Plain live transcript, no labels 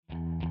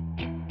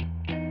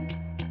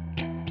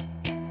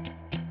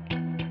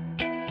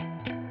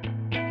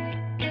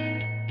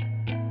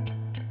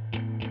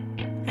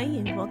Hey,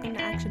 and welcome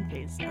to Action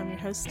Phase. I'm your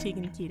host,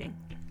 Tegan Keating.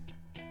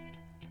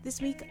 This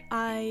week,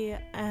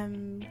 I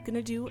am going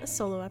to do a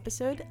solo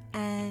episode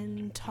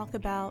and talk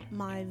about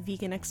my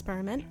vegan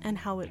experiment and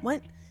how it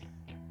went,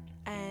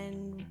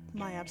 and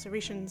my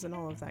observations and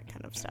all of that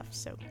kind of stuff.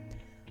 So,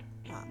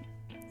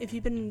 if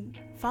you've been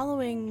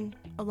following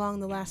along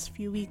the last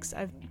few weeks,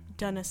 I've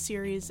done a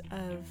series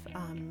of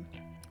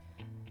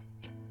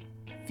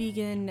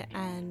vegan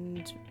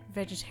and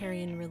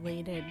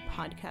vegetarian-related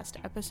podcast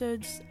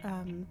episodes,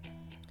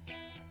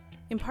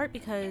 in part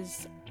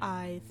because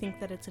I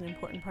think that it's an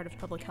important part of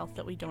public health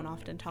that we don't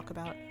often talk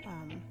about,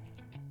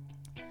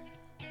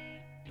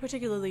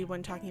 particularly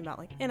when talking about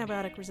like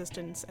antibiotic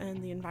resistance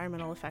and the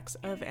environmental effects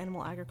of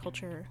animal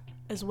agriculture,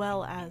 as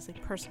well as like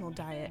personal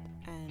diet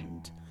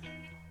and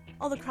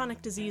all the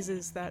chronic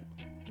diseases that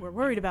we're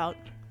worried about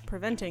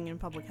preventing in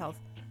public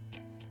health.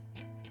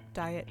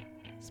 Diet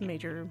is a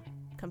major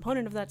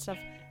component of that stuff,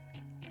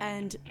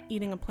 and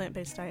eating a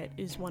plant-based diet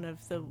is one of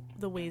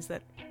the ways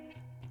that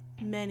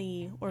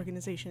many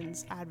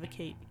organizations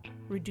advocate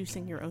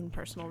reducing your own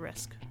personal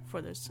risk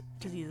for those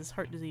diseases,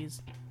 heart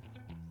disease,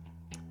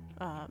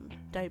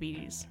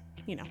 diabetes,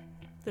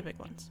 the big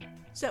ones.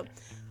 So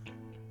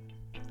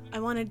I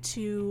wanted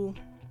to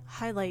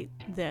highlight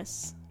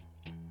this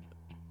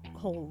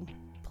whole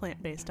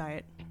plant-based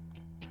diet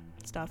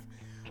stuff,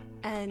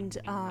 and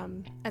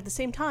at the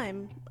same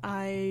time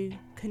I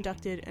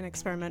conducted an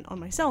experiment on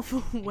myself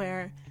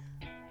where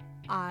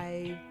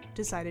I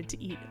decided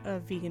to eat a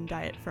vegan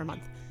diet for a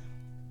month.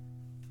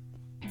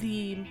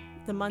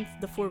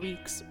 The 4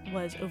 weeks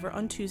was over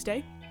on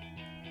Tuesday,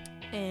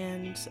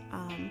 and so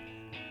I'm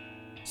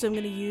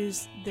going to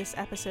use this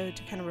episode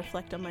to kind of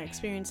reflect on my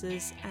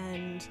experiences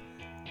and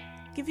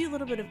give you a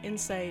little bit of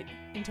insight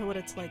into what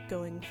it's like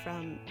going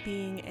from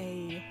being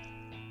a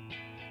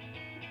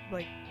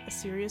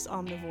serious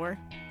omnivore,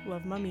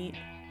 love my meat,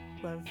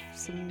 love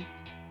some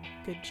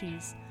good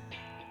cheese,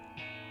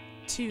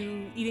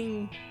 to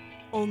eating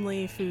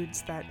only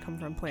foods that come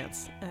from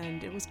plants,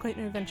 and it was quite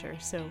an adventure.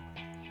 So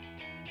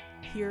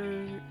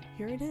here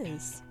it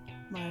is,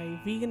 my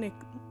vegan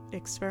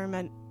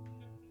experiment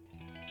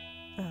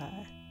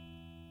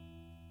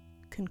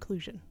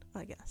conclusion,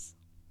 I guess.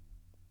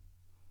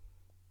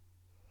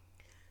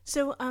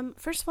 So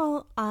first of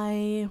all,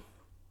 I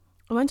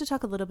want to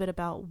talk a little bit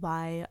about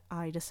why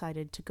I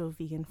decided to go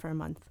vegan for a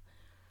month.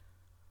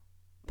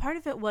 Part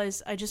of it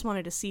was I just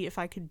wanted to see if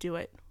I could do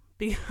it,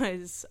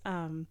 because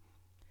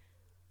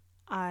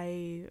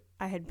I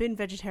had been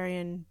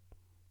vegetarian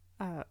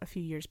a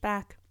few years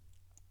back,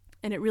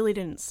 and it really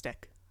didn't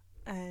stick.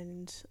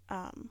 And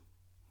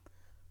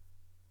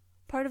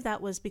part of that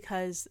was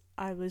because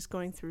I was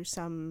going through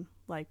some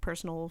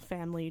personal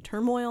family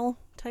turmoil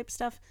type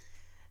stuff,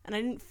 and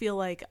I didn't feel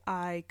like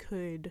I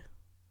could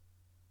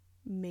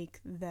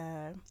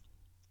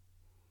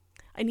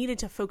I needed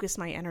to focus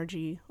my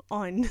energy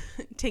on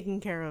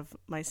taking care of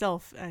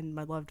myself and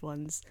my loved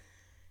ones,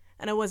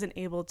 and I wasn't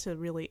able to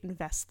really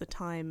invest the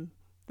time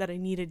that I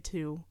needed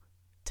to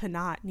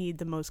not need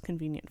the most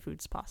convenient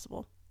foods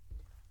possible.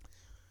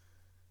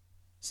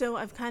 So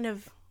I've kind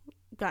of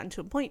gotten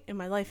to a point in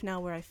my life now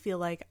where I feel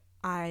like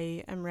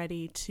I am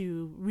ready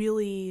to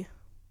really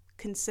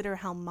consider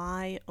how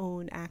my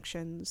own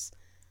actions,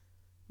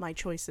 my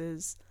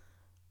choices,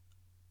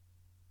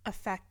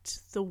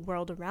 affect the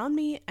world around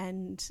me,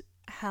 and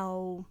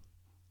how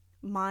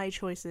my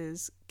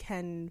choices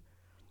can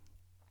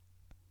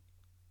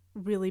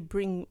really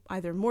bring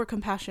either more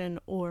compassion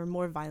or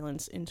more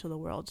violence into the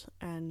world.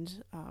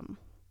 And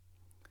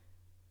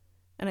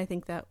I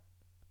think that,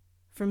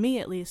 for me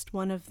at least,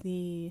 one of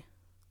the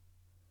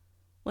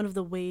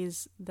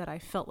ways that I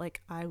felt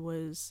like I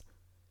was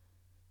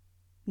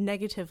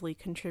negatively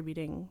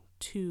contributing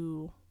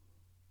to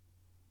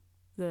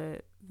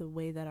the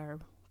way that our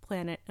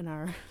planet and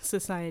our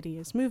society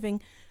is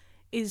moving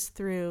is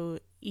through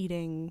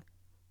eating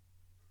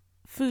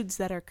foods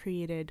that are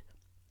created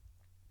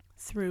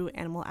through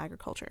animal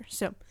agriculture.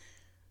 So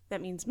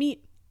that means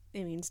meat,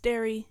 it means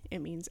dairy, it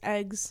means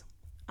eggs,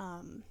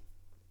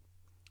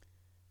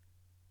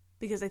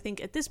 because I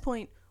think at this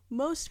point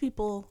most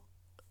people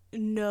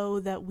know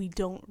that we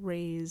don't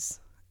raise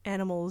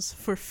animals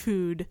for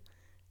food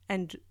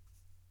and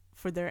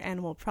for their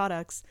animal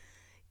products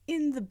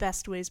in the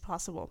best ways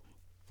possible.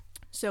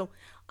 So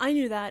I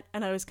knew that,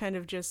 and I was kind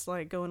of just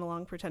going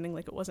along pretending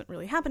like it wasn't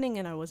really happening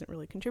and I wasn't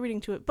really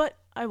contributing to it, but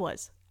I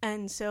was.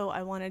 And so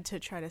I wanted to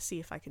try to see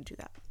if I could do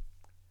that.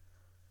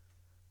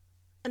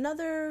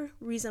 Another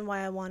reason why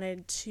I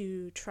wanted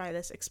to try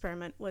this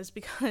experiment was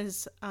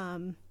because,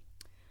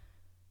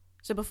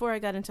 so before I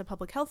got into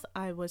public health,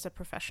 I was a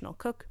professional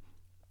cook,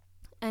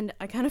 and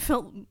I kind of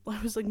felt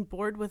I was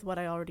bored with what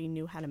I already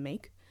knew how to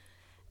make,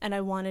 and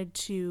I wanted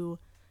to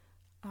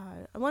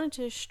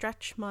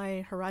stretch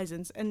my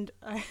horizons. And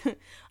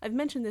I've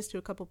mentioned this to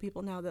a couple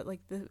people now, that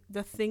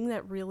the thing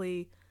that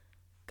really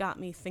got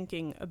me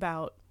thinking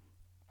about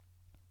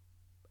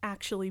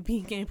actually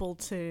being able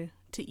to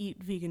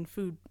eat vegan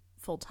food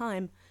full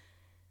time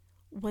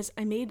was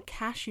I made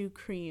cashew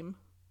cream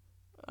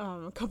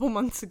a couple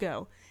months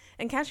ago.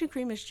 And cashew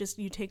cream is just,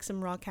 you take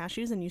some raw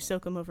cashews and you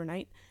soak them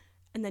overnight,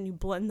 and then you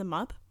blend them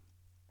up.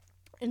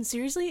 And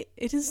seriously,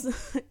 it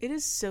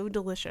is so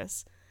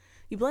delicious.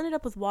 You blend it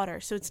up with water,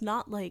 so it's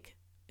not like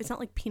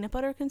peanut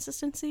butter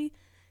consistency.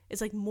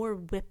 It's like more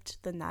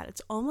whipped than that.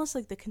 It's almost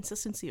like the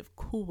consistency of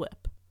Cool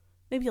Whip.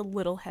 Maybe a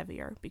little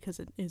heavier because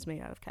it is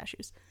made out of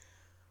cashews.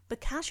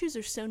 But cashews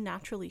are so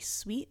naturally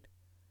sweet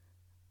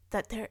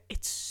that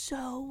it's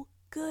so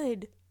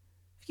good.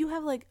 If you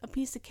have like a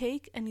piece of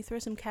cake and you throw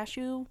some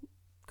cashew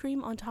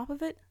cream on top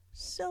of it,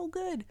 so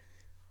good.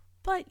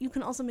 But you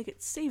can also make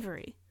it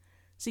savory.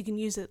 So you can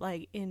use it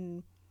like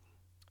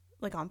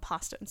on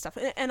pasta and stuff.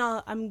 And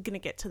I'm going to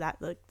get to that,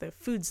 like the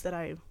foods that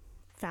I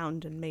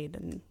found and made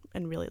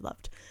and really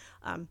loved.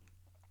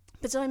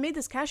 But so I made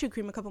this cashew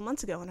cream a couple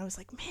months ago, and I was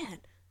like, man,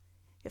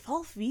 if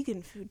all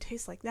vegan food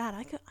tastes like that,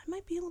 I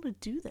might be able to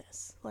do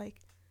this.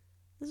 Like,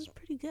 this is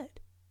pretty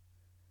good.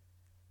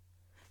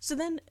 So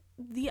then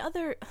the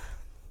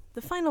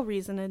final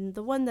reason, and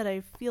the one that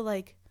I feel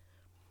like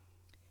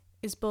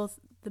is both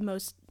the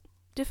most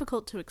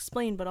difficult to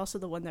explain, but also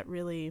the one that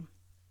really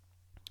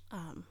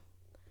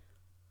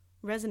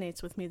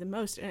resonates with me the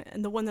most,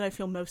 and the one that I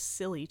feel most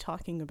silly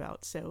talking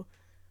about, so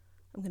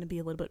I'm going to be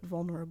a little bit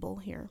vulnerable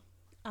here.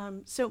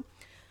 So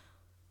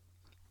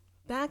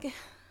back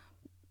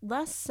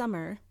last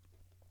summer,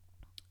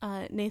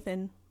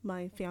 Nathan,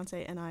 my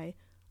fiance, and I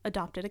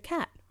adopted a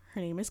cat.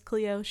 Her name is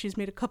Cleo. She's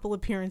made a couple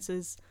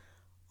appearances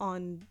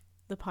on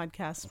the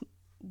podcast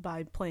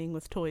by playing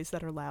with toys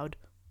that are loud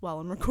while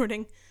I'm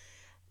recording.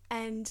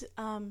 And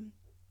I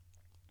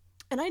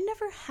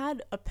never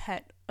had a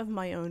pet of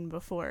my own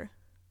before.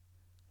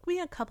 We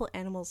had a couple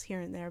animals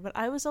here and there, but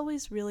I was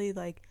always really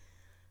like,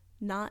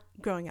 not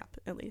growing up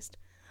at least,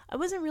 I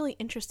wasn't really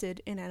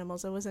interested in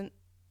animals. It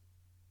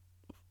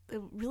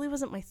really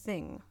wasn't my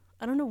thing.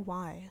 I don't know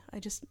why. I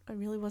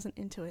really wasn't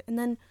into it. And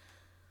then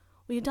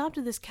we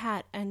adopted this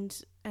cat,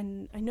 and I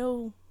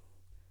know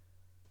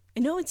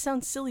it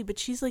sounds silly, but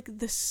she's like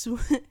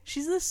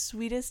she's the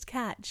sweetest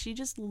cat. She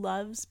just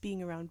loves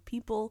being around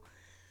people.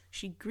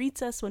 She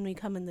greets us when we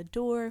come in the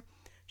door.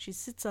 She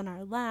sits on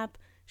our lap.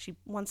 She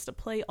wants to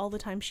play all the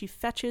time. She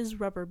fetches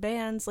rubber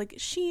bands. Like,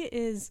 she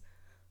is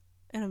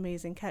an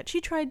amazing cat. She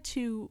tried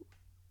to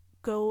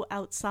go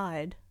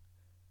outside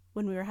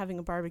when we were having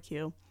a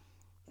barbecue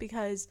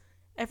because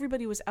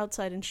everybody was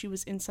outside and she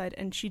was inside,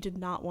 and she did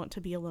not want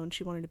to be alone.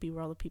 She wanted to be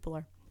where all the people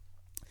are.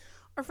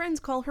 Our friends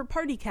call her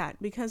Party Cat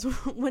because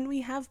when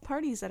we have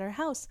parties at our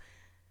house,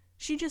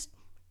 she just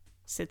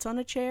sits on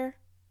a chair,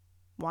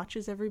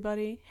 watches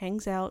everybody,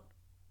 hangs out,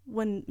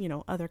 when,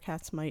 other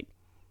cats might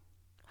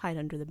hide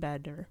under the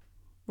bed or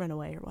run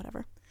away or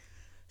whatever.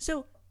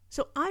 So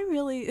I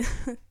really,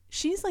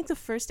 she's like the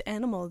first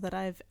animal that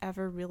I've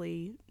ever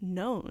really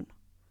known.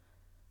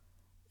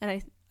 And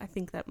I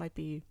think that might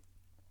be,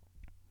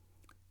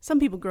 some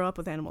people grow up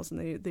with animals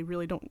and they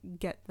really don't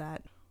get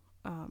that,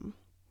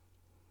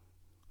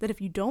 that if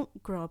you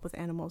don't grow up with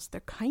animals, they're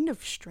kind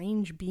of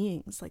strange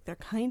beings. Like,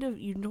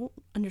 you don't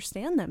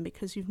understand them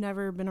because you've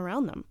never been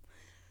around them.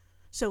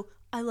 So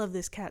I love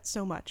this cat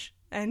so much.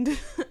 And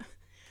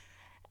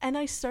and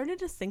I started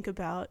to think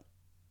about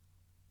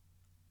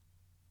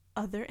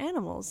other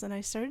animals, and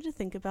I started to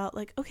think about,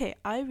 like, okay,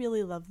 I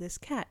really love this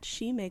cat.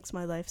 She makes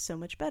my life so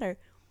much better.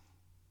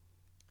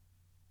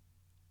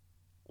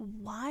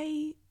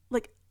 Why?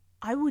 Like,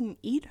 I wouldn't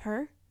eat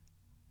her.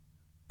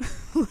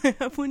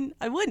 I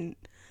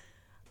wouldn't.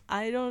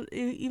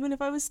 Even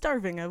if I was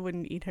starving, I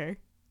wouldn't eat her.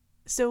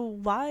 So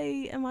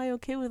why am I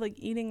okay with, like,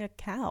 eating a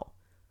cow?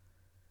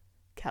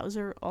 Cows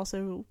are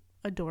also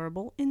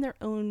adorable in their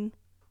own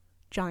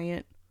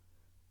giant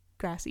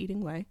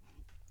grass-eating way.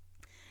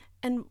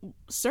 And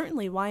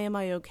certainly, why am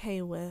I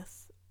okay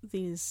with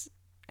these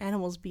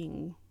animals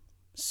being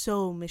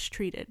so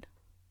mistreated?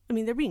 I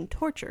mean, they're being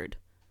tortured.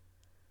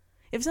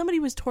 If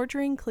somebody was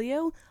torturing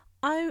Cleo,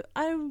 I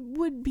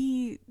would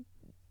be...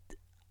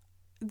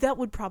 That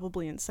would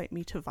probably incite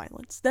me to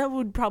violence. That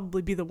would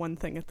probably be the one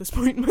thing at this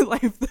point in my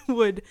life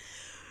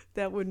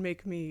that would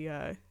make me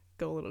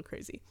go a little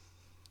crazy.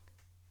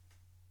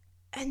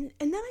 And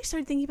then I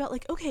started thinking about,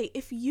 like, okay,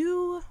 if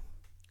you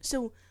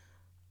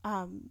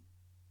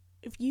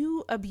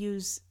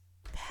abuse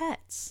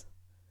pets,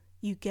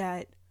 you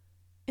get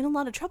in a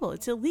lot of trouble.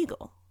 It's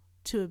illegal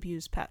to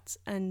abuse pets,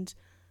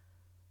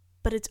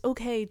 but it's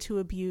okay to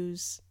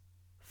abuse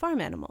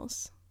farm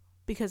animals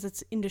because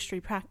it's industry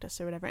practice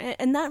or whatever.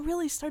 And that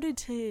really started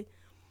to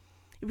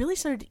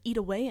eat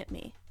away at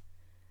me.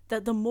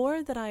 That the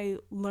more that I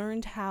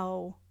learned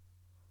how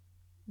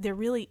there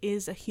really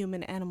is a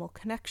human-animal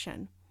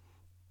connection,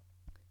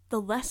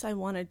 the less I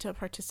wanted to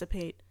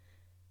participate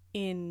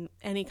in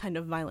any kind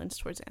of violence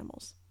towards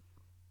animals.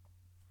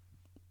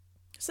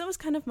 So that was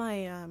kind of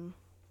my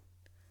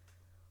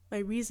my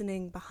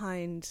reasoning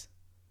behind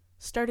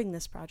starting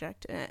this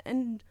project.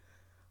 And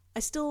I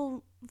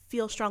still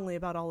feel strongly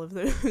about all of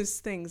those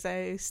things.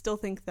 I still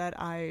think that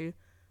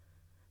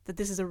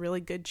this is a really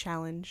good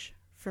challenge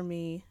for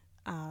me,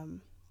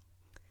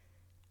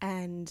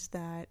 and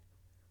that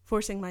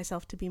forcing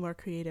myself to be more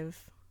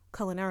creative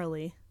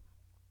culinarily.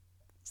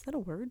 Is that a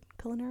word?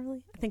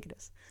 Culinarily? I think it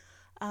is.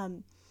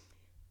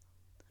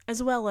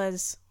 As well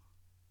as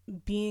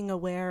being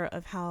aware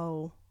of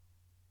how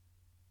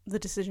the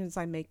decisions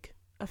I make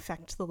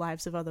affect the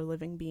lives of other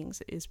living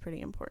beings is pretty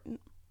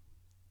important.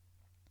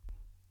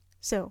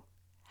 So,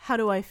 how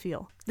do I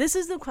feel? This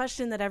is the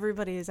question that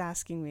everybody is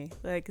asking me.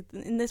 Like,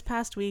 in this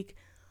past week,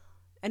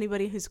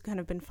 anybody who's kind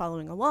of been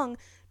following along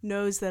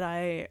knows that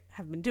I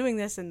have been doing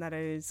this and that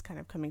it is kind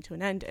of coming to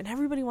an end, and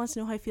everybody wants to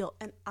know how I feel,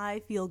 and I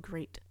feel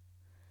great.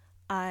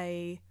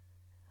 The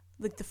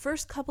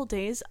first couple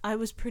days, I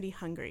was pretty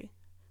hungry.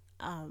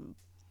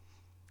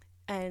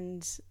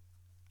 And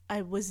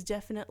I was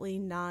definitely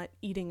not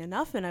eating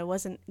enough, and I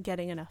wasn't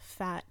getting enough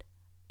fat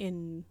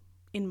in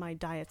my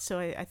diet. So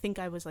I think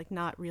I was like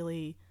not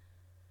really,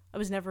 I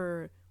was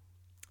never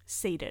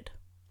sated.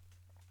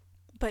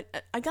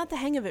 But I got the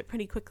hang of it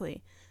pretty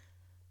quickly.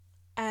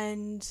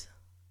 And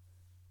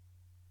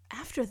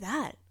after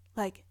that,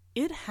 like,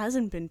 it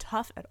hasn't been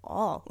tough at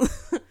all.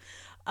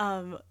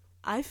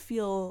 I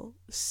feel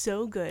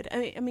so good.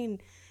 I mean,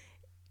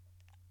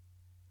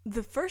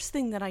 the first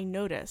thing that I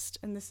noticed,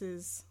 and this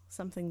is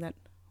something that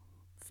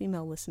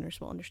female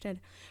listeners will understand,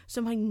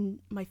 so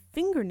my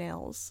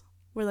fingernails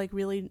were like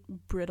really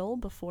brittle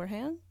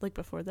beforehand, like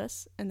before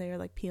this, and they were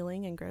like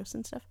peeling and gross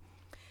and stuff.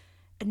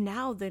 And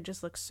now they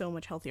just look so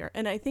much healthier.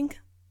 And I think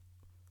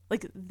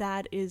like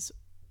that is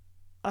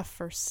a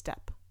first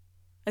step.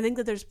 I think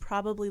that there's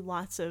probably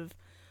lots of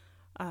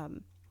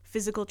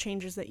physical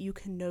changes that you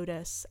can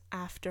notice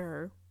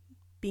after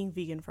being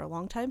vegan for a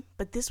long time,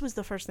 but this was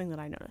the first thing that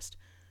I noticed.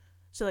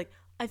 So like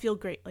I feel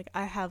great. Like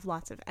I have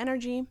lots of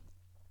energy.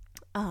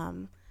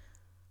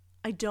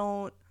 I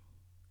don't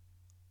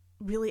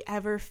really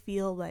ever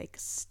feel like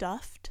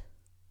stuffed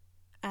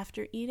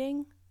after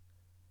eating,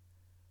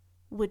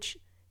 which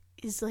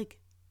is like,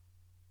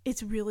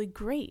 it's really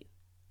great.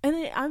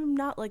 And I'm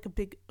not like a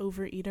big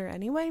overeater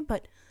anyway,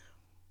 but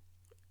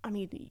I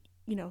mean,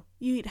 you know,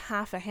 you eat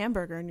half a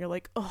hamburger and you're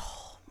like,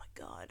 oh my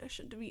God, I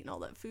shouldn't have eaten all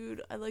that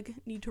food. I like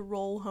need to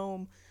roll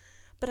home.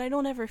 But I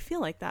don't ever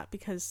feel like that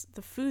because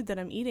the food that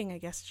I'm eating, I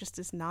guess, just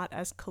is not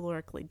as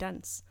calorically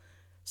dense.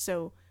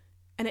 So,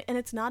 and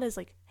it's not as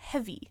like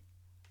heavy.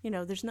 You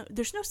know, there's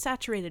no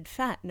saturated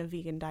fat in a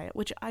vegan diet,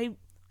 which I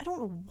don't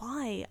know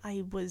why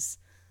I was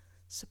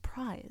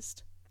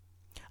surprised.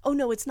 Oh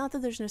no, it's not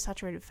that there's no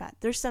saturated fat.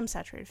 There's some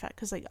saturated fat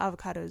because like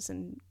avocados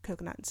and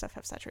coconut and stuff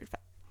have saturated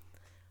fat.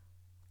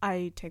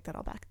 I take that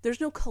all back.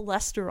 There's no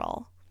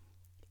cholesterol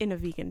in a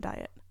vegan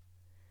diet,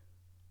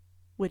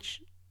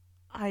 which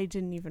I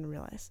didn't even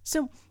realize.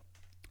 So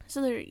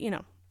there, you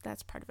know,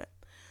 that's part of it.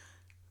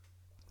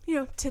 You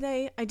know,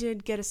 today I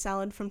did get a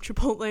salad from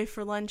Chipotle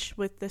for lunch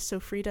with the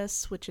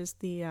sofritas, which is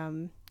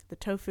the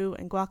tofu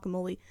and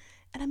guacamole,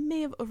 and I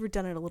may have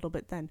overdone it a little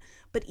bit then.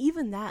 But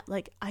even that,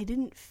 like, I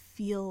didn't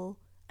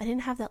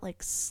have that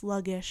like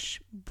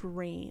sluggish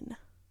brain.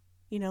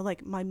 You know,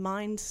 like my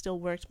mind still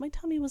worked. My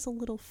tummy was a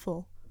little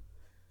full,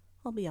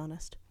 I'll be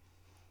honest.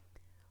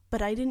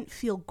 But I didn't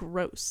feel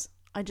gross.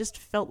 I just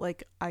felt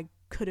like I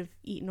could have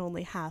eaten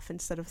only half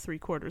instead of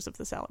 3/4 of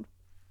the salad.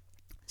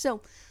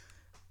 So,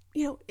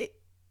 you know,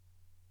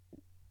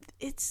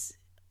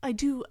 I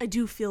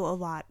do feel a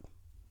lot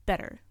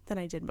better than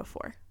I did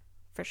before,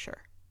 for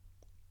sure.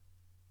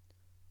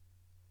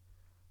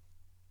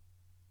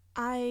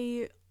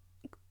 I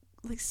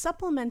like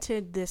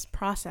supplemented this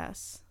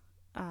process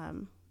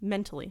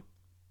mentally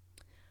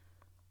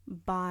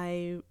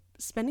by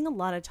spending a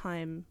lot of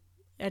time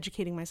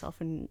educating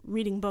myself and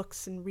reading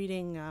books and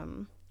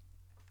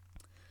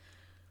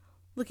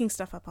looking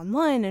stuff up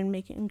online and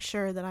making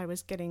sure that I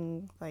was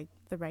getting like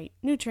the right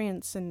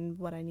nutrients and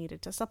what I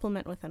needed to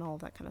supplement with and all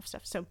that kind of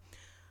stuff. So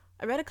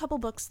I read a couple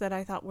books that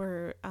I thought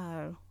were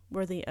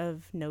worthy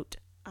of note.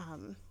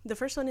 The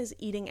first one is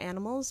Eating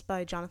Animals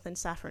by Jonathan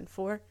Safran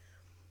Foer.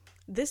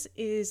 This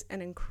is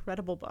an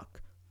incredible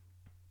book.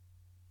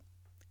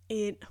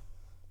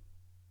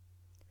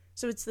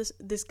 So it's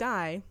this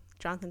guy,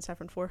 Jonathan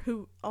Safran Foer,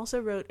 who also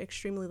wrote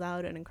Extremely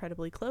Loud and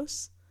Incredibly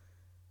Close,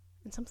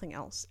 and something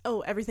else.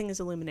 Oh, Everything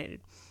is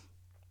Illuminated.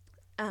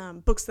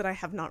 Books that I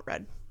have not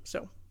read,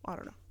 so I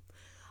don't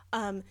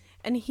know.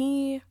 And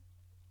he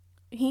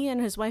and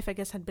his wife, I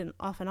guess, had been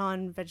off and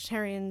on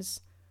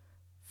vegetarians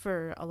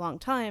for a long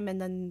time,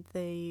 and then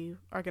they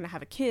are going to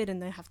have a kid,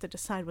 and they have to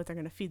decide what they're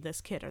going to feed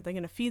this kid. Are they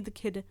going to feed the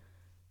kid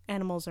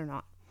animals or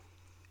not?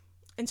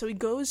 And so he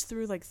goes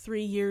through like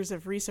 3 years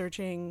of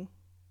researching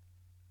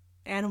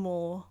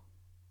animal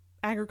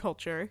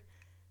agriculture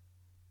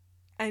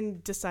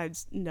and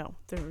decides no,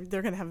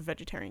 they're going to have a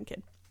vegetarian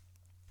kid.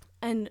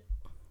 And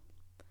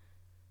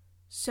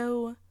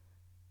so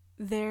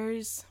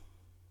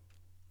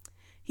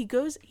he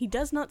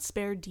does not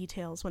spare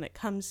details when it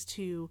comes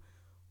to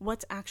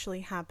what's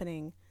actually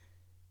happening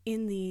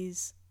in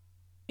these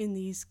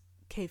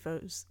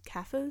CAFOs.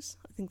 CAFOs?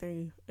 I think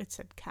it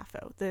said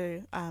CAFO.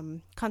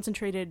 The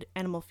concentrated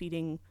animal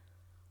feeding.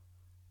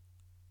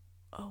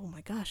 Oh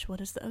my gosh, what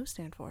does the O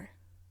stand for?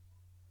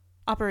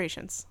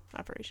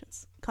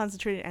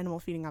 Concentrated animal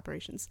feeding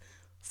operations.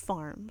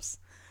 Farms.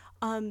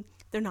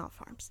 They're not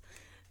farms.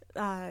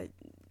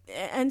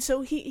 And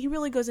so he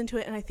really goes into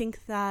it, and I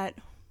think that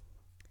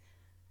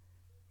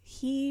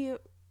he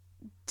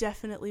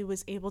definitely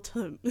was able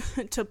to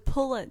to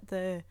pull at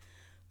the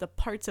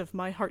parts of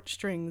my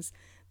heartstrings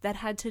that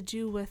had to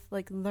do with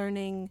like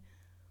learning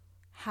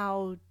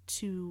how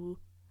to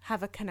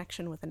have a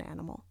connection with an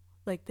animal.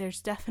 Like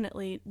there's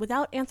definitely,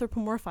 without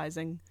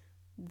anthropomorphizing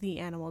the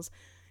animals,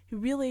 he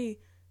really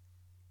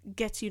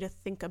gets you to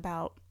think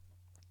about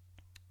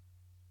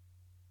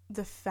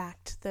the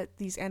fact that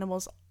these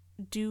animals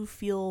do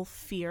feel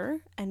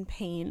fear and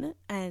pain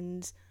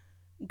and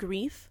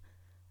grief,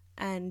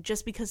 and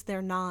just because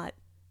they're not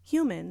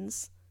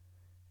humans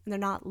and they're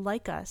not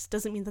like us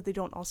doesn't mean that they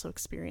don't also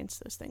experience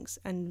those things.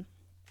 And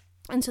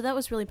so that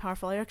was really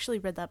powerful. I actually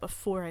read that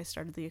before I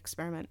started the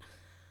experiment,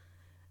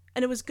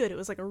 and it was good. It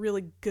was like a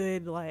really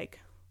good like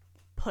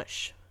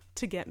push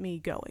to get me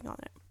going on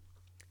it.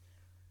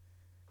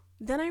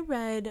 Then I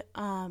read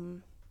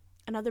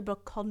another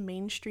book called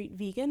Main Street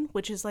Vegan,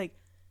 which is like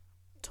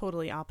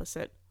totally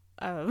opposite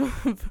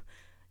of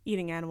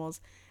eating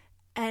animals.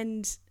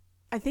 And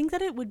I think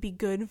that it would be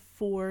good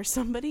for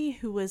somebody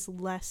who was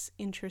less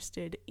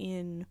interested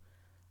in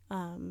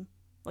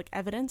like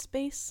evidence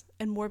base,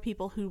 and more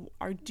people who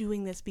are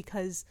doing this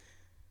because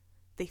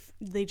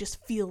they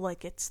just feel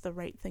like it's the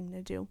right thing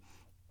to do.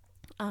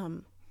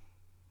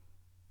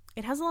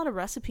 It has a lot of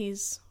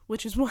recipes,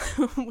 which is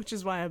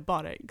why I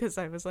bought it, because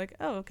I was like,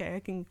 oh, okay, I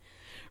can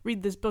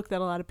read this book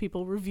that a lot of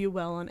people review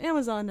well on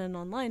Amazon and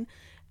online,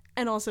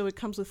 and also it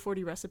comes with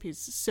 40 recipes,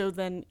 so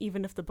then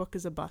even if the book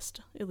is a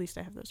bust, at least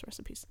I have those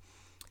recipes.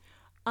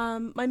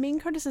 My main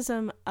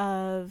criticism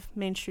of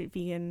Main Street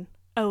Vegan,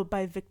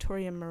 by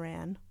Victoria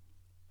Moran,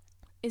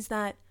 is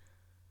that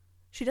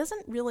she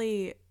doesn't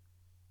really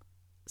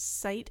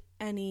cite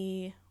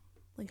any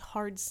like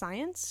hard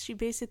science. She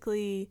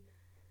basically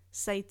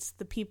cites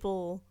the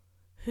people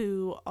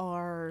who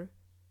are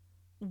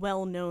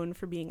well known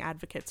for being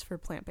advocates for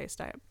plant-based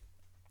diet.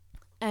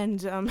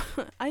 And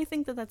I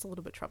think that that's a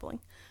little bit troubling.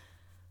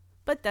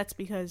 But that's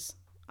because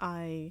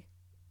I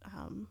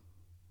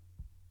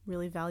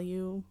really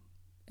value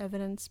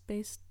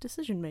evidence-based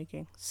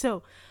decision-making.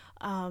 So,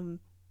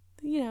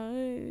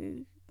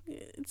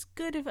 it's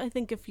good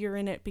if you're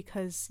in it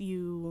because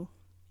you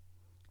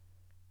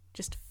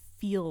just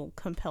feel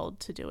compelled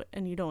to do it,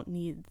 and you don't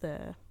need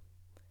the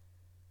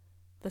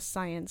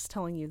science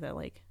telling you that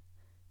like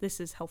this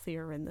is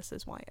healthier and this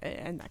is why,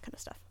 and that kind of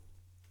stuff.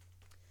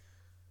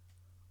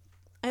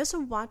 I also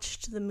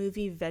watched the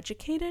movie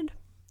Vegucated,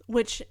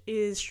 which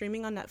is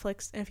streaming on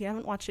Netflix, and if you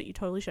haven't watched it, you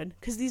totally should,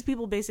 because these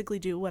people basically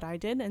do what I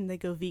did, and they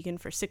go vegan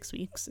for 6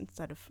 weeks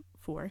instead of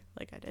 4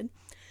 like I did.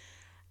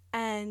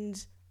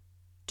 And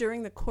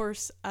during the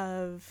course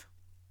of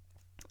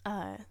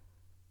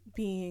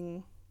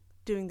doing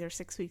their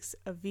 6 weeks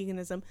of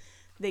veganism,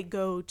 they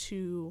go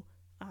to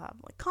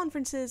like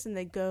conferences, and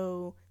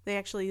they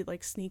actually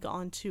like sneak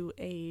onto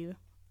a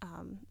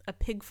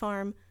pig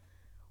farm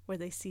where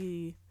they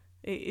see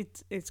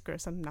it's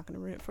gross. I'm not going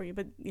to ruin it for you,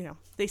 but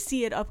they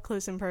see it up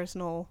close and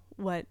personal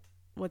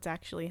what's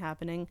actually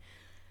happening.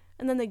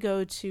 And then they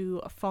go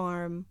to a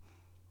farm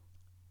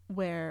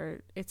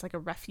where it's like a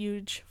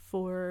refuge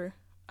for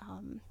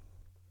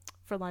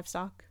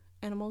livestock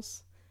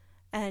animals,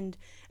 and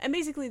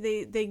basically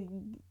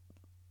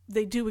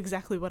they do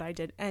exactly what I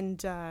did,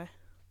 and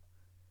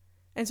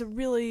it's a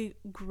really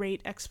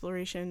great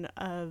exploration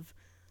of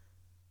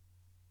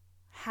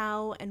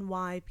how and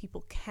why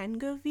people can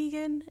go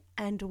vegan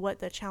and what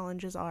the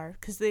challenges are,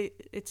 because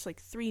it's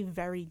like 3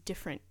 very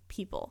different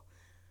people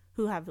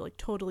who have like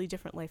totally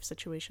different life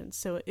situations,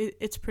 so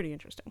it's pretty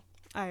interesting.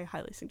 I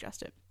highly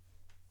suggest it.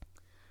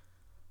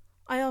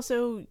 I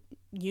also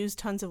use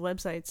tons of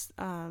websites.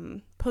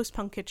 Post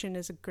Punk Kitchen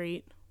is a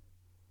great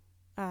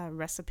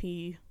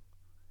recipe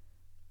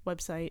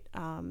website.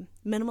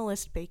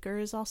 Minimalist Baker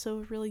is also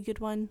a really good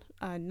one.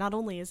 Not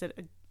only is it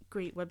a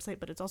great website,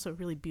 but it's also a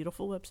really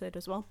beautiful website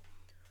as well.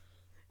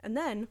 And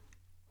then,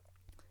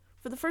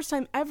 for the first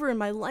time ever in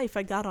my life,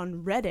 I got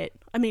on Reddit.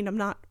 I mean,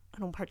 I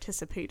don't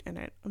participate in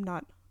it.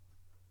 I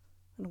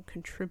don't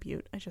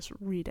contribute. I just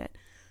read it.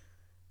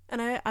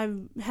 And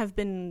I have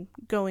been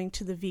going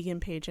to the vegan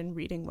page and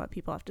reading what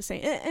people have to say.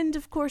 And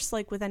of course,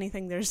 like with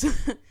anything,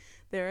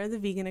 there are the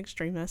vegan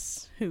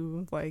extremists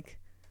who like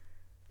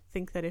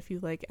think that if you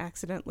like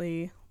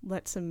accidentally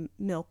let some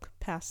milk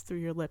pass through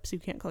your lips, you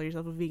can't call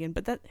yourself a vegan.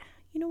 But that,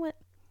 you know what?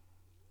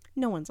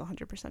 No one's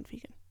 100%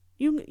 vegan.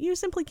 You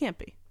simply can't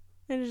be.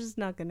 And this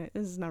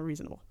is not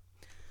reasonable.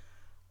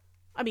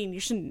 I mean, you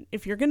shouldn't,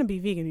 if you're gonna be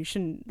vegan, you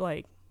shouldn't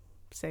like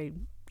say,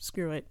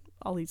 screw it,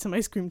 I'll eat some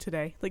ice cream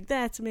today. Like,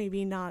 that's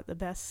maybe not the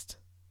best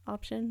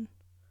option.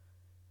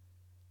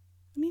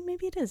 I mean,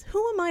 maybe it is.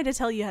 Who am I to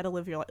tell you how to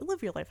live your life?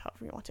 Live your life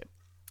however you want to.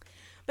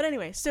 But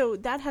anyway, so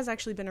that has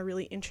actually been a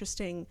really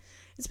interesting,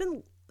 it's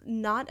been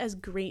not as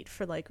great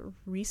for like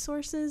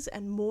resources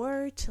and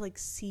more to like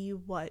see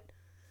what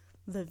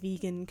the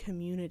vegan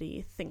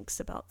community thinks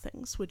about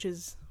things, which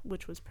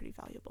was pretty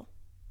valuable.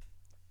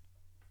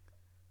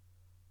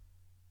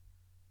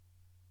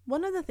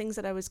 One of the things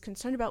that I was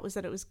concerned about was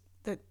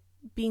that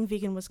being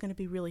vegan was going to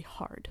be really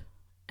hard,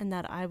 and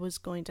that I was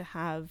going to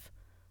have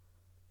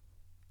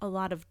a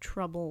lot of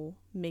trouble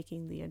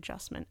making the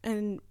adjustment.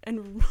 And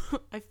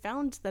I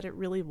found that it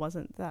really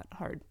wasn't that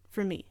hard,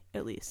 for me,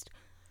 at least.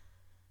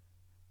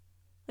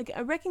 Like,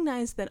 I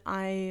recognize that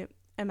I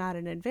am at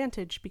an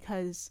advantage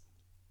because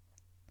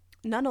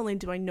not only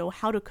do I know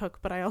how to cook,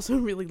 but I also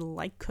really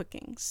like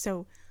cooking.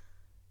 So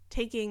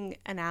taking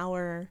an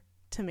hour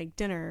to make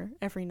dinner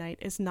every night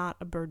is not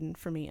a burden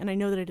for me. And I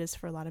know that it is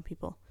for a lot of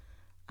people.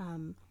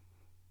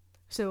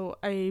 So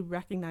I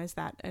recognize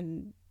that,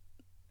 and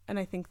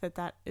I think that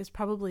that is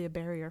probably a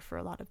barrier for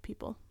a lot of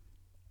people.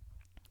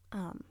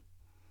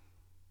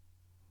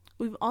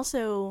 We've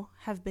also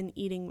have been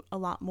eating a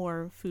lot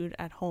more food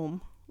at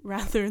home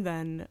rather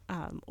than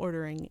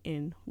ordering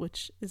in,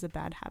 which is a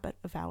bad habit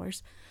of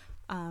ours.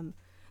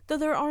 Though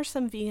there are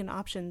some vegan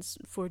options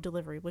for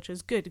delivery, which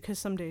is good because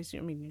some days,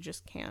 you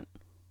just can't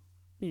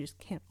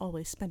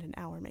always spend an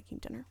hour making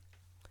dinner.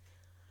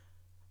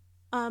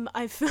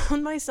 I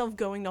found myself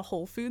going to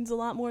Whole Foods a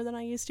lot more than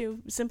I used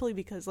to, simply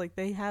because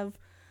they have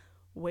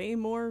way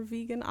more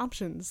vegan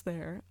options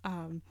there.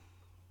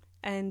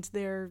 And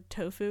their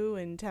tofu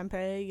and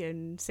tempeh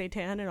and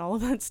seitan and all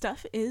of that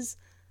stuff it's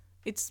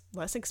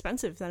less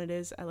expensive than it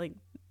is at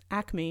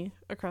Acme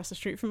across the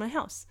street from my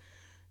house.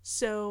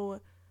 So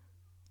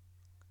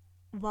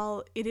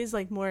while it is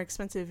more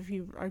expensive if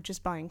you are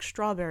just buying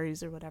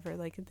strawberries or whatever,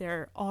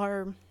 there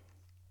are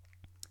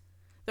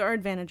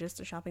advantages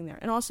to shopping there.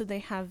 And also they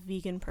have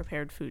vegan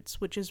prepared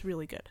foods, which is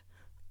really good.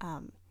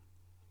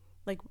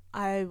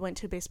 I went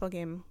to a baseball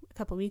game a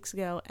couple weeks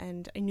ago,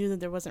 and I knew that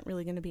there wasn't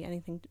really going to be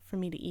anything for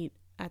me to eat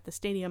at the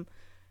stadium.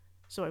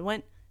 So I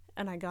went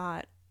and I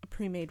got a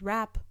pre-made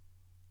wrap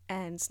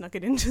and snuck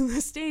it into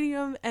the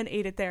stadium and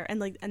ate it there.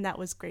 And that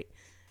was great.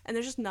 And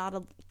there's just not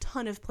a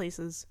ton of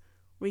places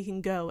where you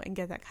can go and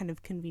get that kind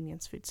of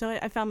convenience food. So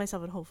I found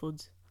myself at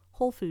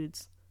Whole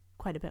Foods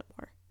quite a bit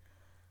more.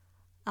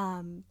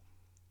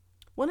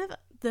 One of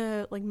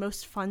the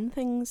most fun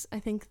things I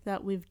think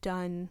that we've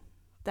done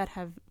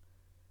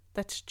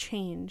that's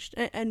changed,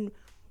 and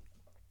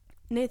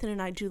Nathan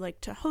and I do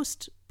like to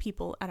host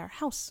people at our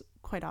house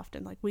quite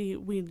often.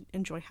 We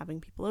enjoy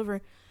having people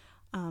over,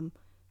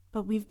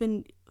 but we've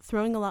been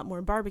throwing a lot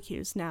more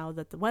barbecues now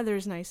that the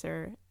weather's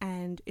nicer,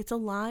 and it's a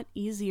lot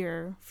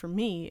easier for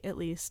me, at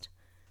least,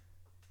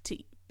 to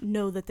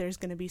know that there's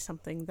going to be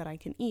something that I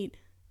can eat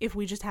if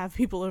we just have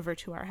people over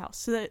to our house.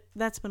 So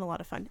that's been a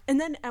lot of fun. And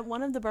then at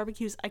one of the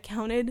barbecues, I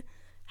counted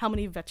how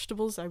many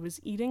vegetables I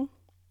was eating,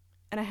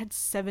 and I had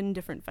 7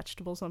 different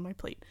vegetables on my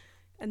plate.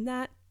 And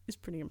that is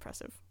pretty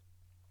impressive.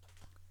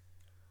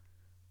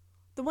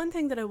 The one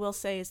thing that I will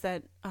say is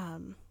that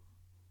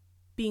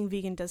being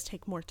vegan does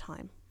take more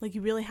time.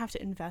 You really have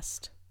to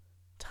invest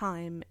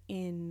time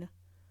in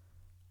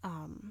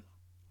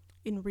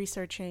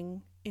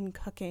researching, in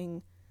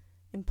cooking,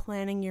 in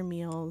planning your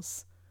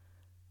meals.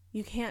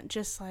 You can't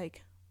just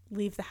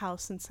leave the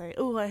house and say,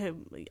 "Oh,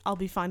 I'll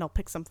be fine, I'll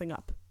pick something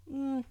up."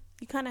 You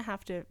kind of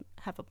have to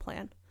have a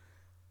plan.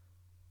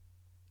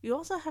 You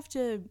also have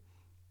to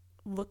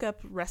look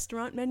up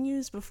restaurant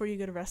menus before you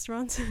go to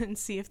restaurants and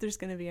see if there's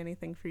going to be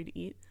anything for you to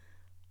eat.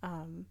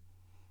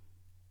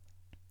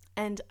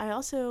 And I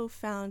also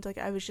found,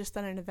 I was just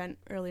at an event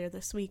earlier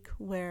this week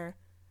where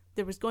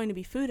there was going to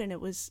be food, and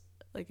it was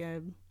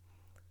an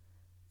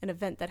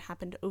event that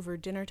happened over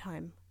dinner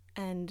time.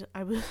 And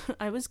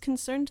I was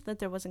concerned that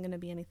there wasn't going to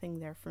be anything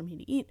there for me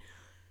to eat.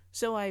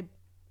 So I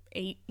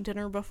ate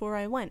dinner before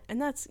I went.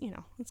 And that's,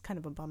 it's kind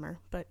of a bummer,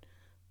 but,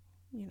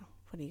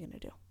 what are you going to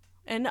do?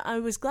 And I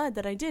was glad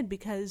that I did,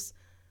 because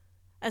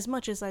as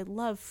much as I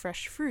love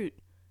fresh fruit,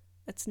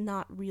 it's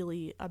not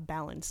really a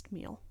balanced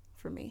meal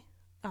for me.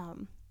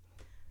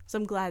 So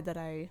I'm glad that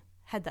I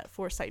had that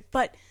foresight.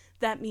 But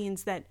that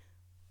means that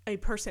a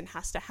person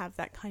has to have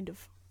that kind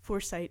of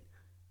foresight,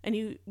 and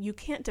you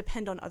can't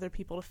depend on other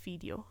people to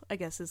feed you, I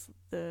guess, is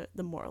the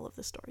moral of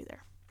the story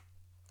there.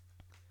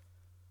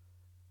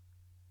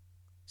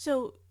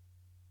 So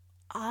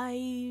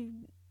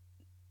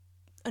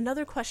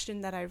another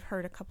question that I've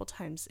heard a couple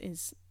times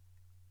is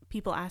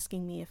people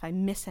asking me if I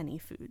miss any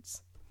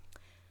foods.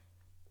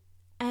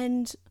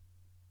 And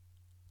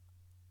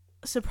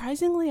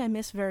surprisingly, I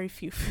miss very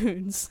few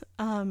foods.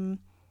 I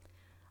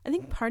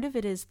think part of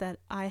it is that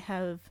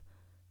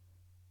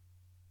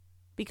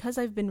because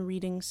I've been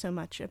reading so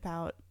much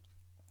about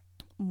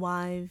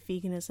why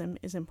veganism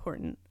is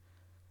important,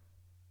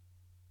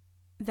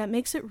 that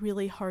makes it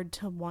really hard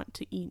to want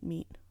to eat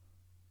meat.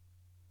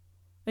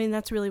 I mean,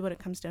 that's really what it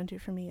comes down to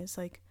for me, is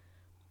I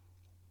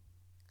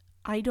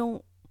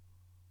don't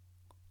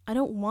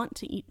want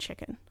to eat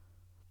chicken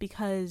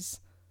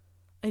because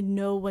I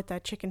know what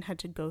that chicken had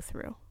to go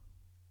through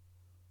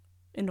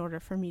in order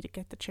for me to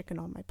get the chicken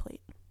on my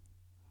plate.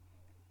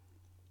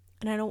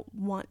 And I don't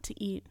want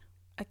to eat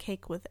a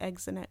cake with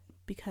eggs in it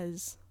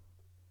because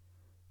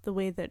the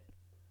way that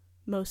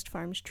most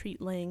farms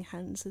treat laying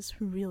hens as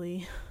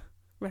really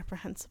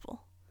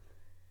reprehensible.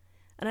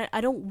 And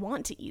I don't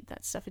want to eat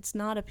that stuff. It's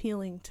not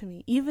appealing to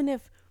me. Even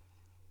if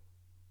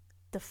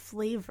the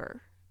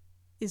flavor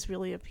is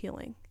really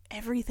appealing,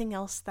 everything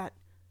else that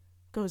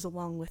goes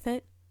along with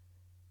it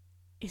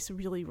is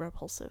really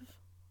repulsive,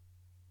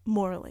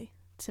 morally,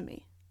 to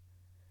me.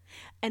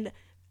 And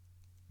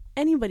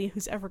anybody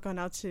who's ever gone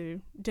out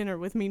to dinner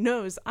with me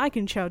knows I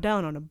can chow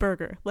down on a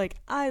burger. Like,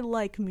 I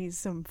like me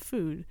some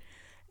food.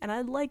 And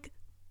I like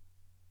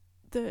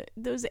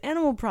those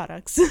animal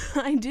products.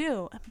 I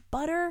do. And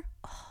butter,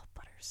 oh,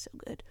 butter's so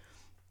good.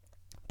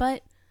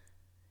 But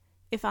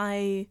if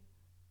I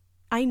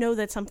know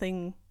that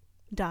something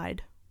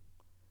died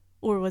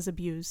or was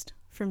abused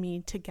for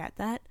me to get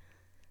that,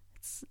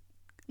 it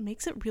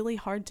makes it really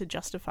hard to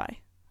justify.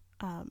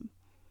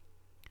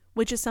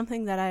 Which is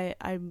something that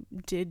I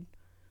did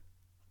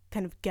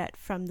kind of get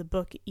from the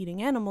book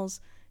Eating Animals,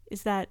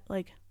 is that,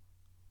 like,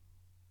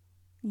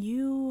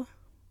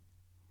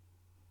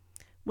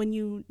 when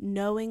you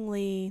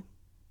knowingly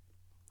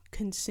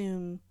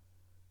consume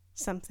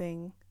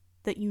something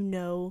that you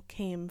know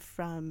came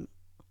from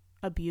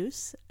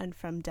abuse and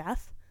from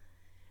death,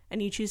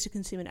 and you choose to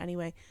consume it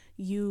anyway,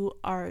 you're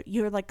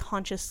like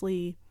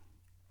consciously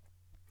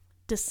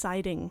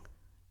deciding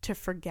to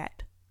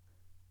forget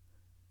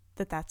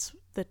that's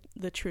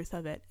the truth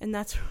of it. And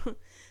that's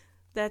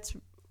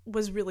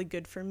was really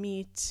good for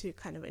me to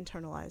kind of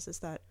internalize, is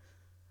that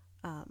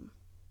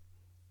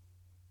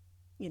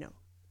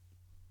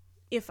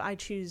if I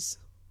choose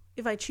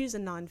a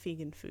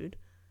non-vegan food,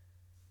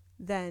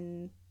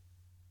 then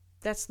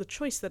that's the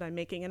choice that I'm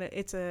making, and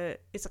it's a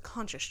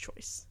conscious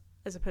choice,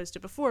 as opposed to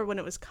before when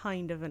it was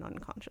kind of an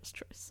unconscious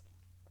choice.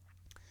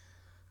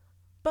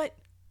 But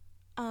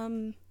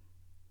one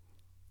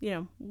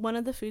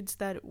of the foods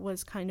that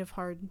was kind of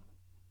hard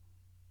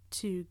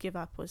to give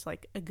up was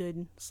like a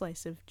good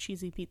slice of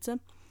cheesy pizza.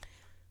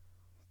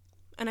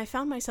 And I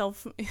found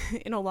myself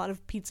in a lot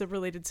of pizza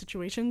related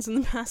situations in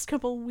the past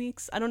couple of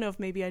weeks. I don't know if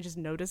maybe I just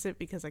notice it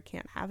because I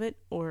can't have it,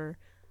 or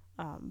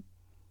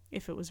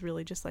if it was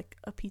really just like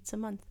a pizza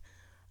month.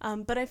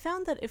 But I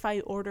found that if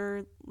I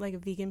order like a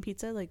vegan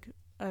pizza, like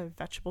a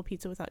vegetable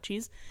pizza without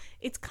cheese,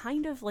 it's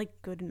kind of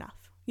like good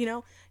enough.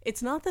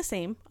 It's not the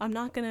same. I'm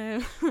not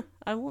gonna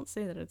I won't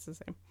say that it's the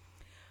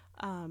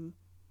same.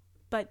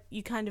 But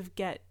you kind of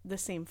get the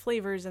same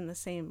flavors and the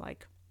same,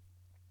 like,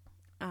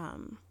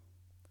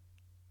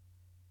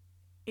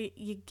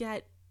 you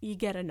get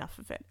enough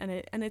of it,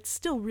 and it's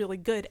still really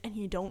good, and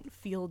you don't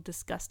feel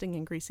disgusting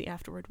and greasy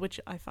afterward, which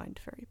I find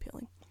very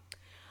appealing.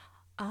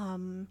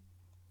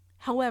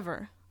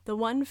 However, the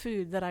one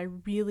food that I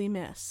really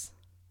miss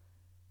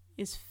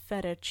is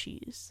feta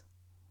cheese.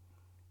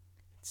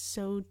 It's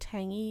so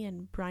tangy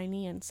and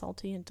briny and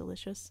salty and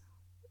delicious.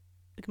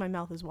 Like, my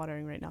mouth is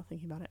watering right now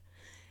thinking about it.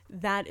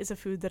 That is a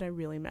food that I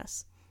really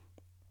miss.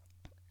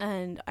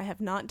 And I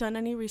have not done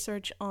any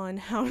research on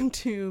how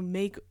to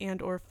make and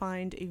or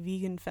find a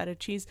vegan feta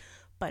cheese,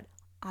 but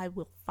I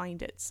will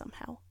find it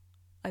somehow.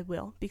 I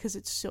will, because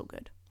it's so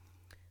good.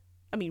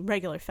 I mean,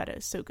 regular feta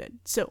is so good.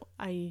 So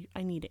I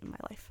need it in my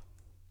life.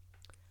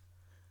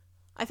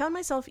 I found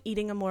myself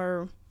eating a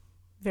more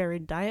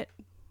varied diet,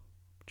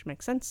 which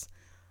makes sense.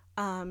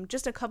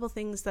 Just a couple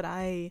things that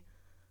I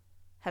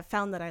have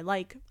found that I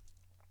like,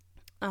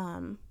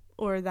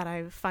 or that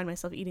I find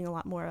myself eating a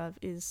lot more of,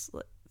 is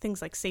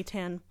things like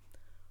seitan,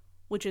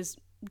 which is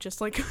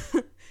just like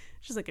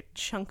just like a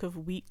chunk of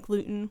wheat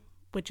gluten,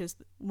 which is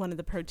one of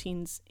the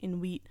proteins in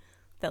wheat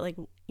that, like,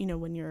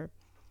 when you're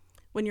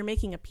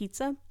making a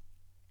pizza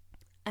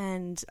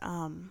and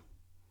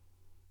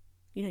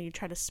you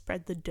try to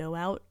spread the dough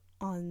out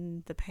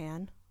on the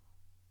pan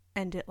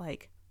and it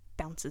like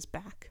bounces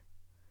back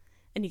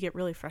and you get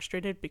really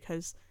frustrated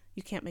because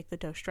you can't make the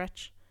dough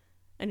stretch.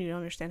 And you don't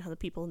understand how the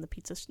people in the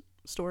pizza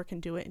store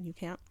can do it and you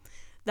can't.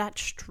 That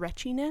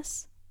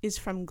stretchiness is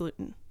from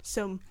gluten.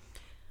 So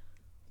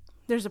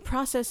there's a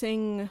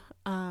processing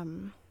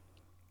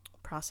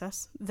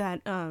process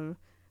that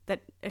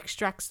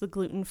extracts the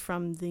gluten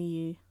from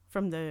the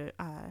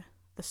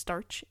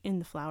starch in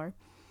the flour,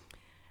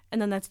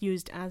 and then that's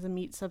used as a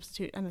meat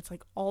substitute, and it's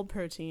like all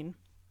protein,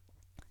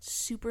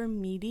 super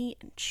meaty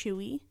and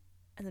chewy,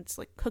 and it's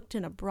like cooked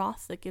in a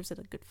broth that gives it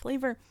a good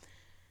flavor.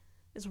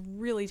 It's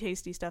really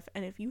tasty stuff,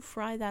 and if you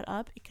fry that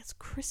up, it gets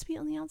crispy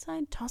on the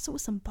outside. Toss it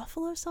with some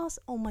buffalo sauce.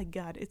 Oh my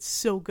god, it's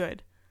so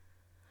good.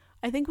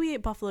 I think we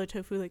ate buffalo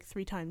tofu like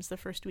 3 times the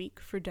first week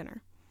for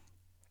dinner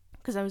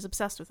because I was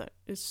obsessed with it.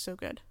 It's so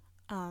good.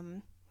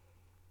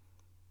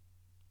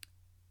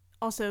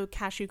 Also,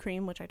 cashew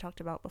cream, which I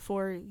talked about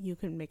before. You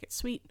can make it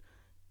sweet.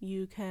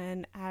 You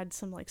can add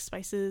some like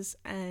spices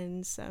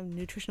and some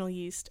nutritional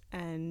yeast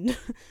and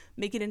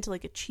make it into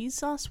like a cheese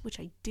sauce, which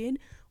I did,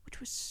 which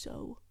was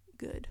so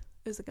good.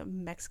 It was like a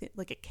Mexican,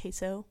 like a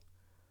queso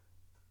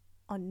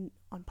on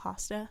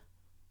pasta.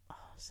 Oh,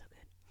 so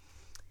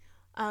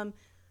good.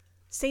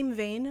 Same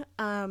vein,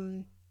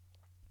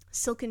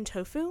 silken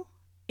tofu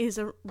is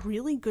a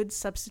really good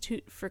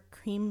substitute for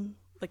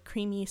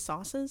creamy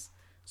sauces.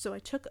 So I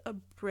took a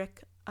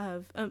brick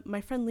of,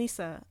 my friend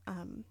Lisa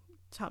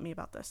taught me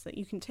about this, that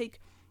you can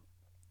take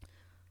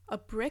a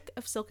brick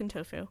of silken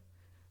tofu,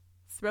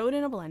 throw it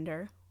in a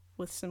blender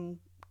with some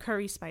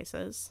curry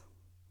spices,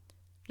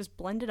 just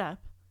blend it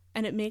up,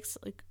 and it makes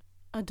like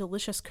a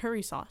delicious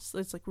curry sauce.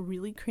 It's like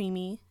really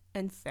creamy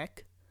and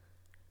thick.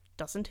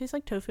 Doesn't taste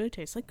like tofu, it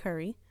tastes like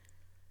curry.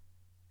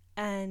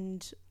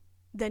 And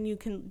then you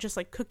can just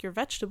like cook your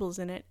vegetables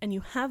in it, and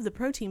you have the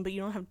protein, but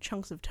you don't have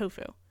chunks of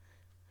tofu.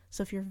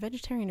 So if you're a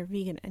vegetarian or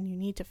vegan and you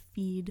need to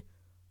feed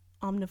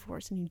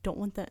omnivores and you don't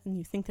want that, and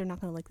you think they're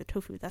not going to like the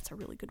tofu, that's a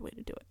really good way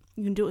to do it.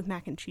 You can do it with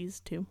mac and cheese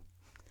too.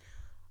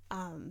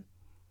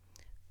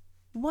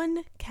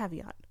 One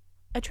caveat: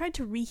 I tried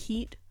to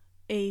reheat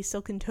a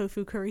silken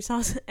tofu curry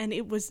sauce, and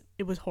it was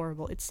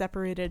horrible. It's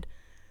separated,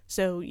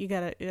 so you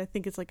gotta. I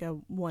think it's like a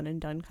one and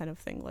done kind of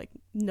thing, like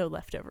no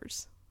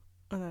leftovers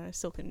on a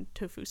silken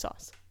tofu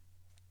sauce.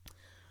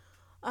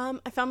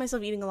 I found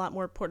myself eating a lot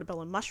more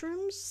portobello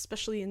mushrooms,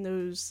 especially in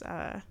those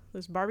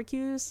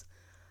barbecues.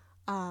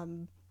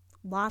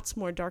 Lots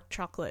more dark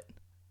chocolate.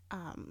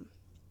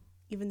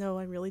 Even though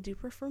I really do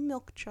prefer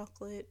milk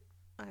chocolate,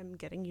 I'm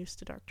getting used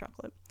to dark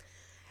chocolate.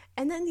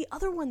 And then the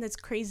other one that's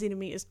crazy to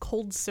me is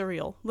cold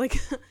cereal. Like,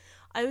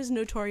 I was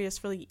notorious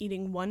for like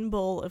eating one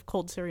bowl of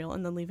cold cereal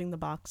and then leaving the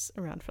box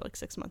around for like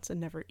 6 months and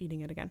never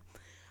eating it again.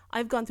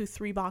 I've gone through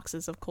 3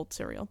 boxes of cold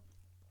cereal.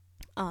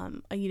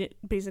 I eat it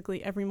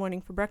basically every morning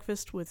for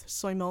breakfast with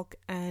soy milk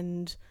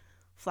and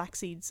flax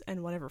seeds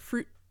and whatever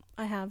fruit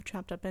I have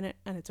chopped up in it,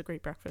 and it's a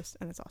great breakfast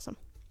and it's awesome.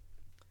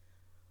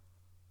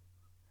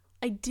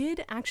 I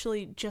did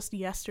actually just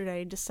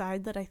yesterday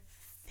decide that I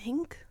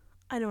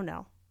don't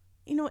know.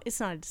 You know what? It's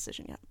not a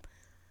decision yet.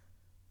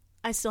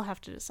 I still have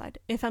to decide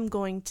if I'm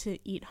going to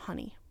eat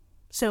honey.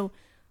 So,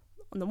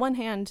 on the one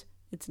hand,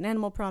 it's an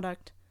animal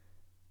product.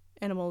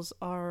 Animals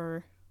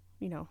are,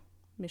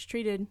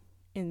 mistreated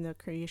in the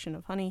creation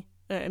of honey.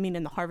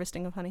 In the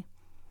harvesting of honey.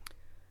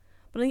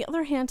 But on the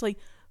other hand,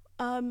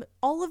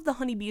 all of the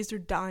honeybees are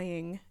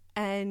dying,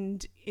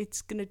 and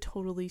it's gonna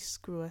totally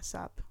screw us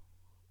up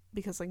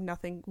because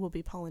nothing will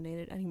be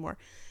pollinated anymore.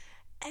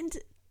 And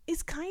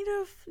it's kind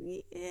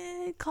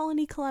of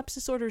colony collapse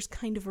disorder is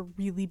kind of a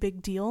really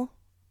big deal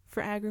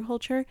for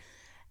agriculture,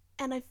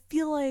 and I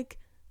feel like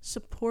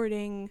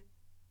supporting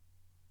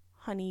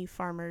honey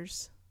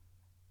farmers,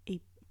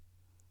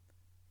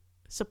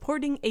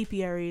 supporting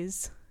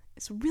apiaries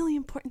is a really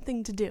important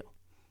thing to do,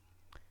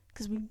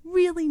 because we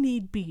really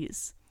need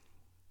bees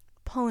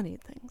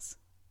pollinate things.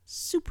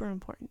 Super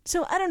important.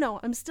 So I don't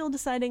know, I'm still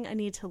deciding. I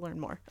need to learn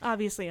more.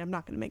 Obviously I'm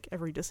not going to make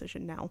every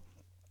decision now.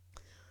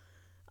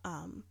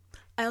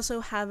 I also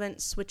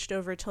haven't switched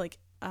over to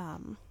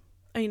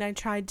I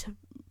tried to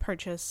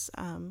purchase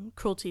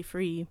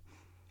cruelty-free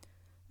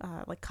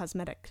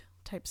cosmetic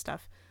type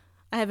stuff.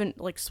 I haven't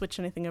switched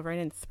anything over. I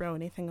didn't throw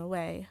anything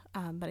away,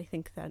 but I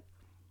think that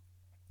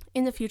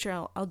in the future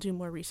I'll do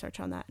more research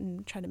on that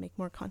and try to make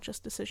more conscious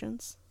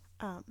decisions.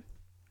 And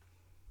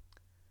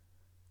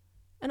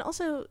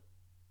also,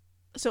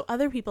 so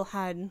other people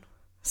had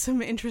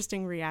some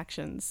interesting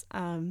reactions.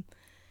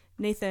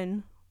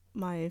 Nathan,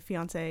 my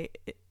fiance,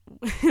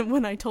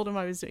 when I told him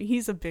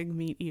he's a big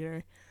meat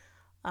eater.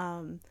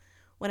 When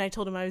I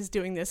told him I was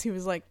doing this, he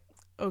was like,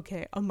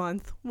 okay, a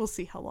month, we'll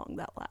see how long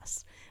that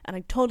lasts. And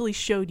I totally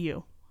showed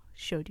you,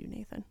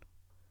 Nathan.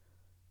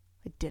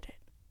 I did it.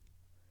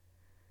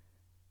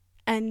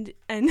 And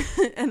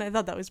I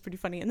thought that was pretty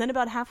funny. And then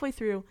about halfway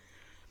through,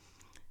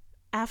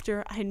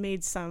 after I had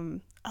made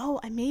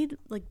I made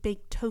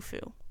baked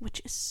tofu,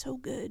 which is so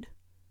good.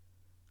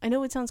 I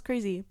know it sounds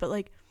crazy,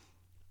 but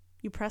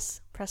you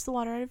press the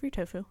water out of your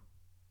tofu,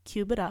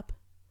 cube it up,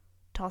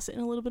 toss it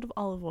in a little bit of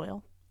olive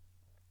oil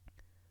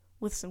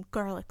with some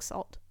garlic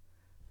salt,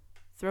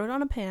 throw it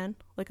on a pan,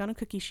 on a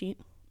cookie sheet,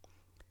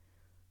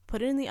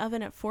 put it in the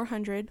oven at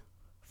 400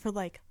 for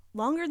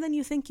longer than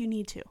you think you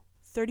need to,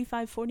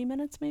 35-40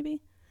 minutes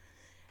maybe,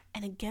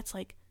 and it gets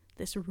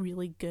this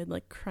really good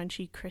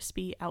crunchy,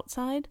 crispy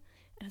outside,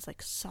 and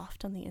it's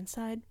soft on the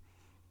inside,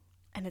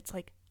 and it's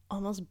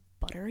almost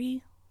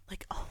buttery.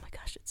 Oh my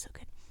gosh, it's so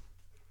good.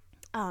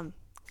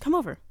 Come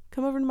over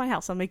to my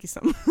house, I'll make you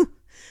some.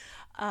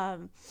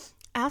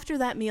 After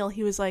that meal,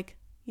 he was like,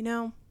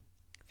 if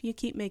you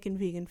keep making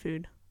vegan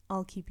food,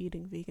 I'll keep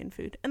eating vegan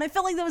food. And I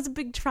felt like that was a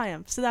big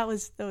triumph, so that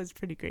was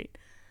pretty great.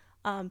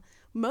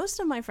 Most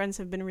of my friends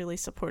have been really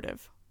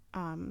supportive.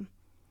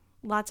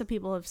 Lots of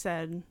people have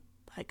said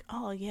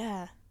oh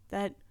yeah,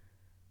 that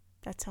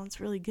sounds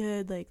really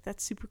good,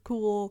 that's super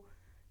cool,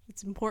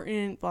 it's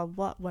important, blah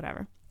blah,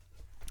 whatever.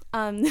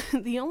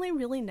 The only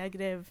really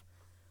negative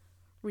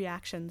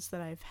reactions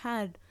that I've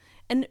had,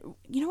 and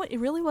you know what, it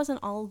really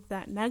wasn't all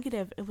that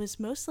negative. It was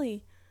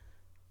mostly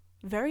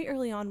very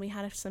early on. We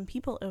had some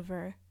people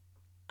over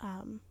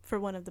for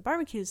one of the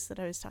barbecues that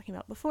I was talking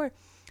about before,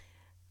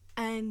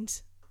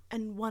 and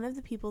one of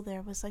the people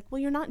there was like, well,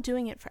 you're not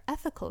doing it for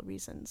ethical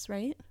reasons,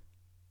 right?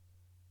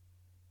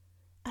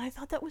 And I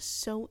thought that was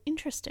so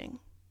interesting.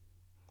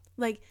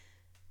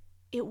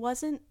 It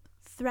wasn't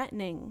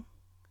threatening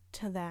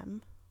to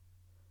them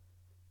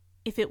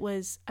if it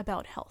was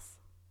about health.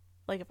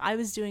 Like if I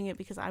was doing it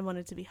because I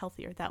wanted to be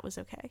healthier, that was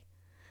okay.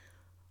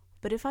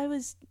 But if I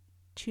was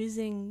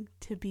choosing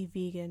to be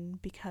vegan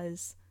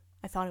because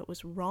I thought it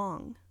was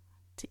wrong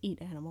to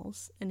eat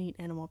animals and eat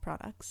animal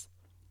products,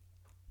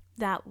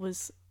 that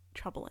was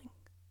troubling.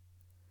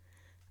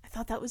 I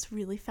thought that was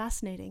really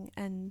fascinating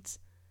and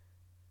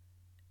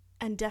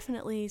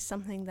definitely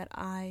something that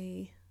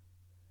I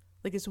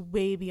like is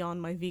way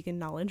beyond my vegan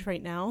knowledge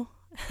right now,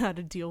 how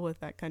to deal with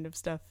that kind of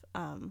stuff,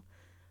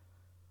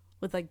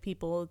 with like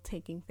people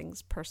taking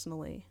things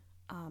personally,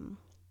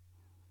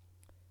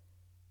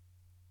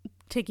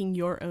 taking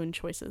your own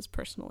choices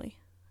personally.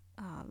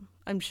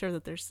 I'm sure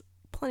that there's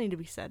plenty to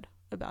be said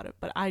about it,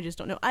 but I just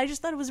don't know. I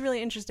just thought it was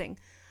really interesting.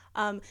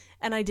 And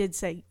I did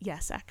say,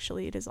 yes,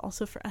 actually, it is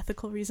also for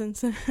ethical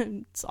reasons.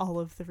 It's all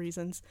of the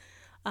reasons.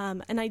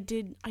 And I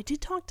did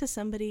talk to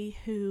somebody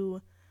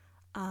who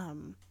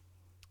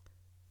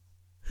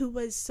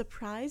was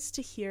surprised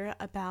to hear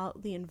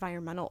about the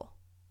environmental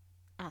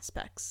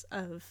aspects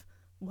of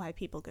why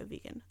people go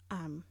vegan.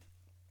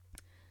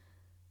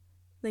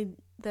 They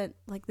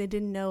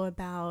didn't know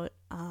about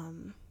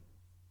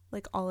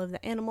like all of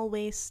the animal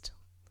waste,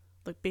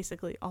 like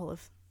basically all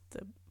of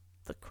the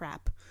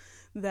crap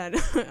that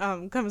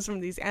comes from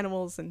these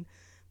animals, and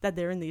that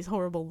they're in these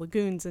horrible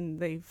lagoons and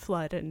they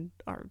flood and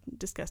are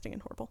disgusting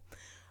and horrible.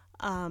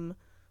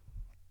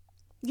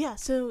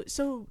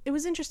 So it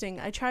was interesting.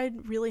 I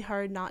tried really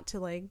hard not to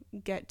like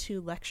get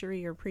too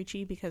lectury or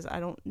preachy because I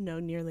don't know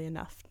nearly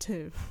enough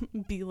to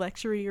be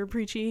lectury or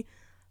preachy.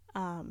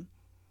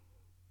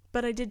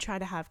 But I did try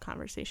to have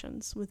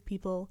conversations with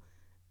people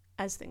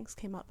as things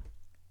came up.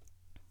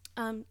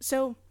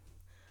 So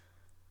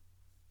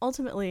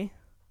ultimately,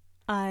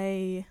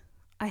 I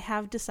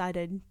have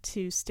decided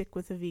to stick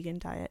with a vegan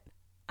diet.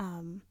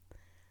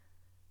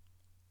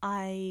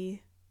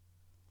 I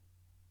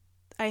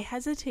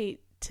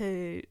hesitate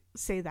to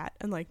say that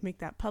and like make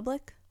that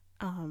public,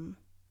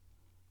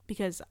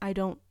 because I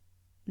don't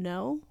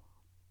know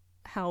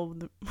how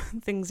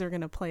things are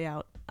going to play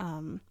out.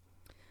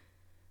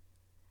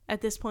 At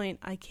this point,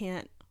 I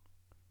can't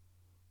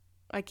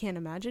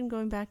imagine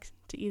going back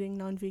to eating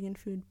non-vegan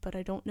food, but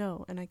I don't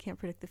know, and I can't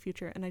predict the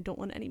future, and I don't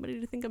want anybody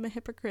to think I'm a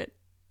hypocrite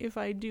if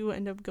I do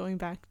end up going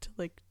back to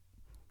like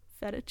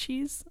feta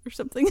cheese or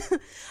something.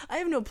 I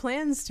have no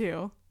plans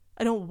to.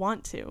 I don't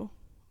want to,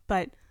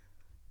 but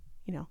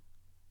you know,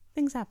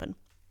 things happen.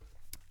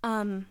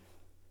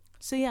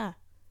 So yeah,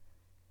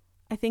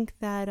 I think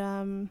that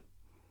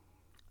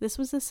this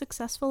was a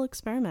successful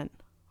experiment.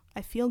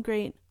 I feel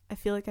great. I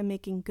feel like I'm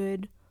making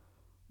good,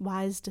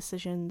 wise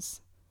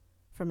decisions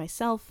for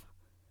myself,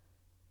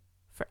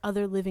 for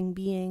other living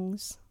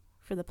beings,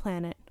 for the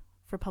planet,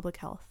 for public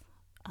health.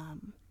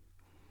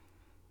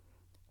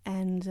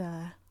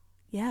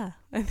 Yeah,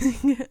 I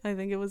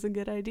think it was a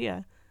good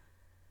idea.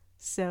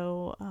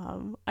 So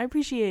I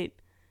appreciate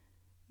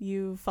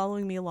you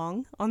following me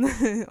along on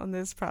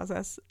this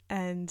process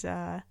and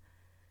kind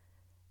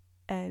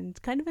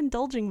of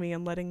indulging me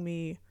and letting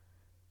me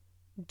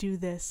do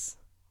this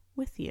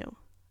with you.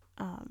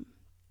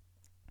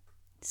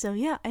 So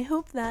yeah, I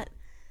hope that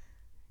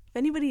if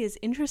anybody is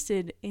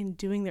interested in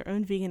doing their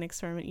own vegan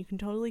experiment, you can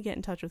totally get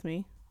in touch with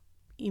me.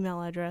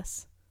 Email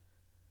address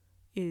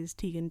is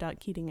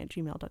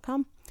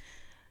tegan.keating@gmail.com.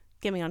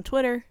 Get me on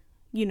Twitter.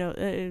 You know,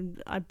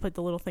 I put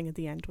the little thing at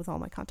the end with all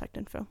my contact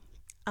info.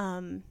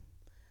 But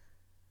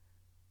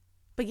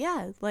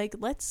yeah, like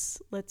let's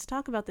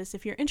talk about this.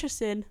 If you're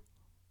interested,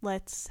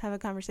 let's have a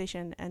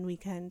conversation and we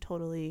can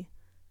totally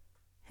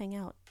hang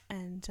out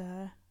and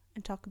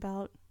talk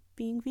about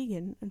being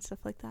vegan and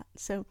stuff like that.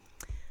 So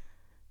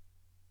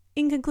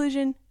in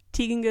conclusion,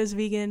 Tegan goes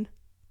vegan,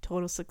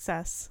 total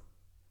success.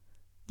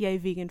 Yay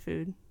vegan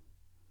food.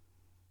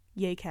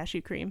 Yay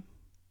cashew cream.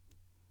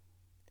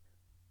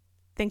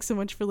 Thanks so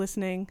much for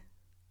listening.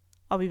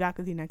 I'll be back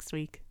with you next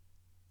week.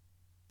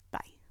 Bye.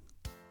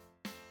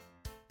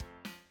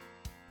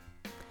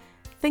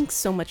 Thanks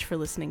so much for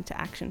listening to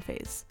Action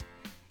Phase.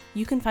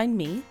 You can find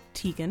me,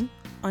 Tegan,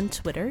 on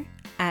Twitter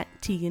at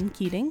Tegan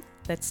Keating.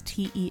 That's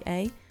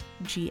TeganKeating,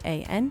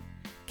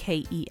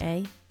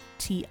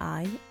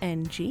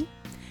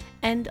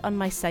 and on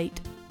my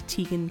site,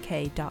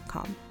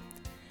 tegank.com.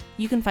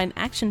 You can find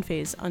Action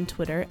Phase on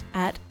Twitter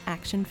at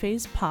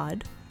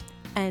ActionPhasePod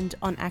and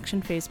on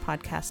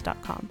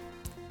actionphasepodcast.com.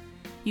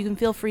 You can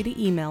feel free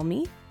to email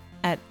me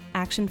at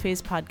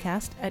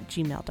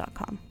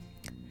actionphasepodcast@gmail.com.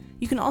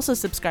 You can also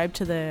subscribe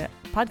to the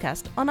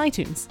podcast on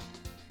iTunes.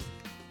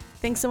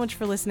 Thanks so much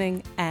for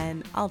listening,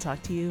 and I'll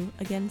talk to you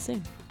again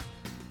soon.